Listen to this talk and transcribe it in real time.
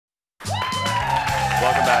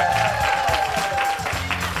Welcome back.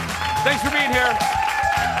 Thanks for being here.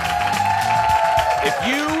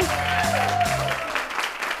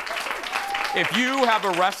 If you have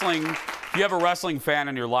a wrestling fan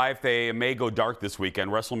in your life, they may go dark this weekend.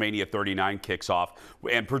 Wrestlemania 39 kicks off,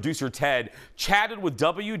 and producer Ted chatted with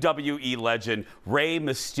WWE legend Rey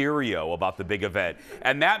Mysterio about the big event.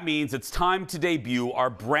 And that means it's time to debut our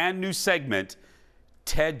brand new segment,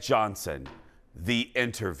 Ted Johnsen, The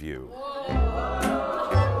Interview.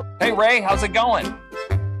 Hey, Ray, how's it going?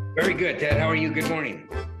 Very good, Ted. How are you? Good morning.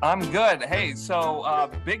 I'm good. Hey,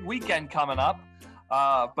 so big weekend coming up.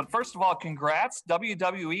 But first of all, congrats,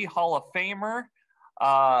 WWE Hall of Famer.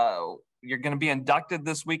 You're going to be inducted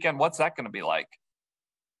this weekend. What's that going to be like?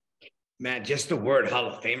 Man, just the word Hall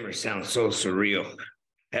of Famer sounds so surreal.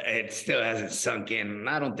 It still hasn't sunk in. And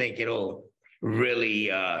I don't think it'll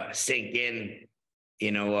really sink in,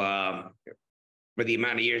 for the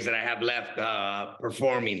amount of years that I have left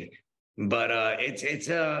performing. But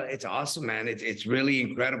it's awesome, man. It's really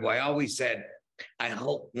incredible. I always said, I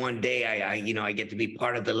hope one day I get to be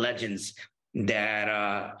part of the legends that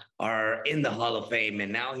are in the Hall of Fame.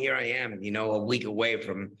 And now here I am, a week away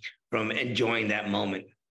from enjoying that moment.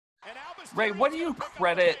 Ray, what do you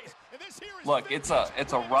credit? Look, it's a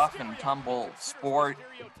rough and tumble sport.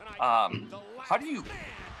 What do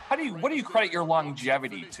you credit your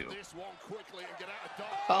longevity to?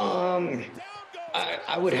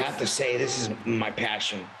 I would have to say this is my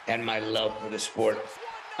passion and my love for the sport.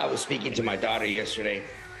 I was speaking to my daughter yesterday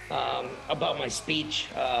about my speech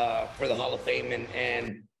for the Hall of Fame,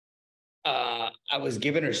 and I was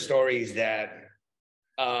giving her stories that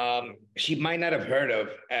she might not have heard of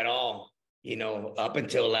at all, up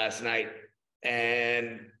until last night.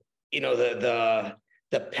 And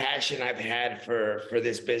the passion I've had for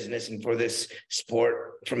this business and for this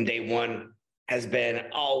sport from day one has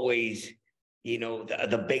been always,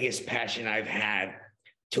 the biggest passion I've had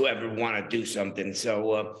to ever want to do something.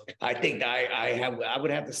 So I think I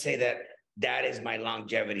would have to say that is my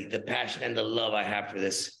longevity, the passion and the love I have for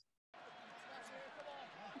this.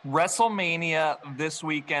 Wrestlemania this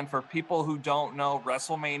weekend, for people who don't know,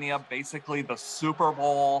 Wrestlemania, basically the Super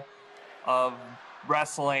Bowl of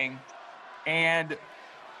wrestling. And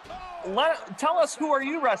tell us, who are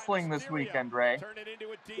you wrestling this weekend, Ray?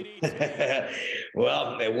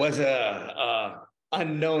 Well, it was a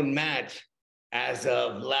unknown match as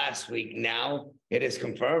of last week. Now it is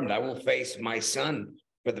confirmed. I will face my son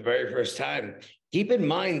for the very first time. Keep in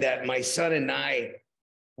mind that my son and I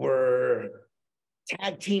were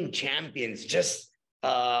tag team champions just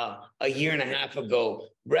a year and a half ago,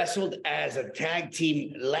 wrestled as a tag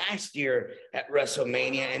team last year at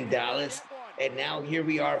WrestleMania in Dallas. And now here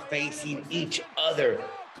we are facing each other.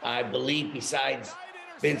 I believe besides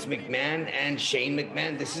Vince McMahon and Shane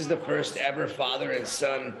McMahon, this is the first ever father and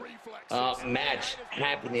son match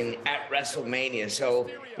happening at WrestleMania. So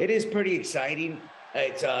it is pretty exciting.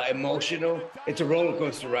 It's emotional. It's a roller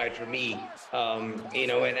coaster ride for me.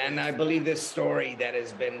 And I believe this story that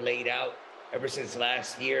has been laid out ever since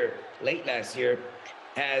late last year,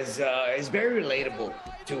 is very relatable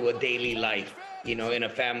to a daily life, in a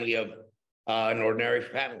family of an ordinary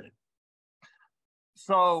family.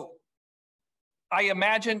 So I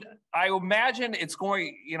imagine it's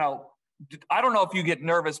going, I don't know if you get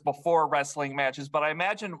nervous before wrestling matches, but I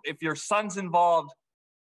imagine if your son's involved,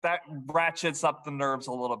 that ratchets up the nerves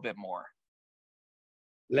a little bit more.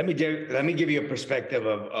 Let me give you a perspective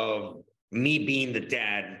of me being the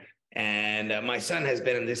dad. And my son has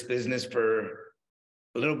been in this business for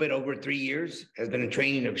a little bit over 3 years, has been in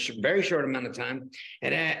training a very short amount of time.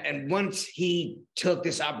 And once he took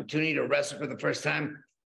this opportunity to wrestle for the first time,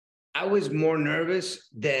 I was more nervous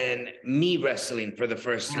than me wrestling for the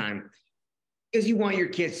first time, because you want your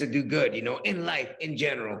kids to do good, in life in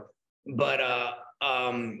general. But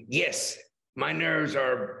yes, my nerves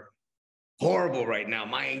are horrible right now.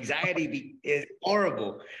 My anxiety is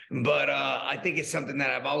horrible, but I think it's something that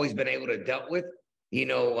I've always been able to deal with,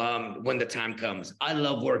 when the time comes. I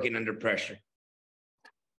love working under pressure.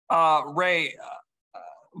 Ray,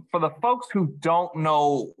 for the folks who don't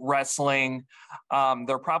know wrestling,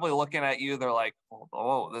 they're probably looking at you. They're like,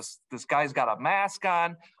 "Oh, this guy's got a mask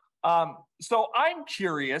on." So I'm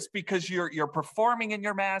curious, because you're performing in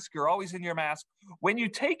your mask. You're always in your mask. When you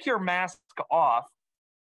take your mask off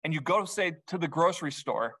and you go, say, to the grocery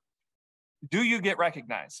store, do you get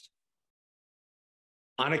recognized?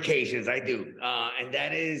 On occasions, I do. And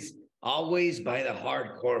that is always by the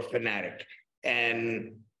hardcore fanatic.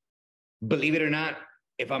 And believe it or not,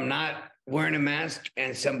 if I'm not wearing a mask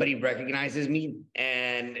and somebody recognizes me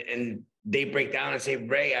and they break down and say,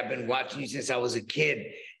 "Ray, I've been watching you since I was a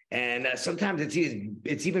kid," And sometimes it's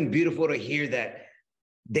even beautiful to hear that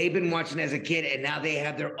they've been watching as a kid, and now they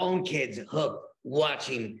have their own kids hooked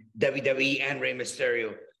watching WWE and Rey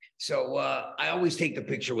Mysterio. So I always take the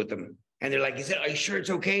picture with them. And they're like, are you sure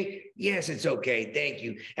it's okay? Yes, it's okay. Thank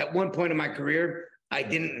you. At one point in my career, I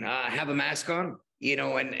didn't have a mask on, you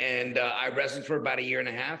know, and I wrestled for about 1.5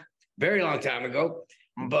 years, very long time ago.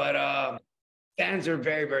 But fans are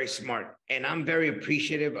very, very smart. And I'm very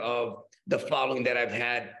appreciative of the following that I've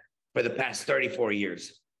had for the past 34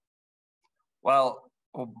 years. Well,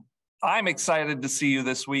 I'm excited to see you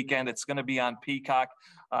this weekend. It's going to be on Peacock.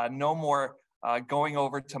 No more going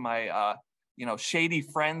over to my shady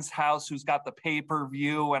friend's house who's got the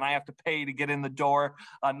pay-per-view and I have to pay to get in the door.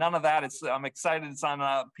 None of that. I'm excited it's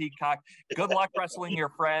on Peacock. Good luck wrestling your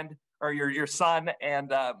friend or your son,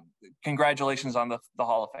 and congratulations on the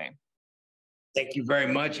Hall of Fame. Thank you very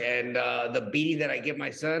much. And the beating that I give my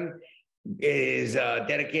son is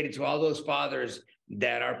dedicated to all those fathers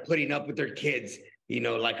that are putting up with their kids, you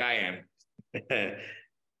know, like I am.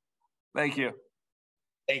 Thank you.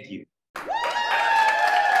 Thank you.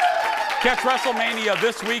 Catch WrestleMania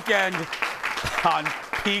this weekend on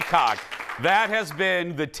Peacock. That has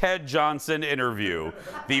been the Ted Johnsen interview,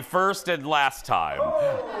 the first and last time.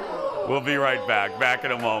 We'll be right back. Back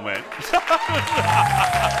in a moment.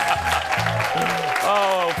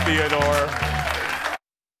 Oh, Theodore.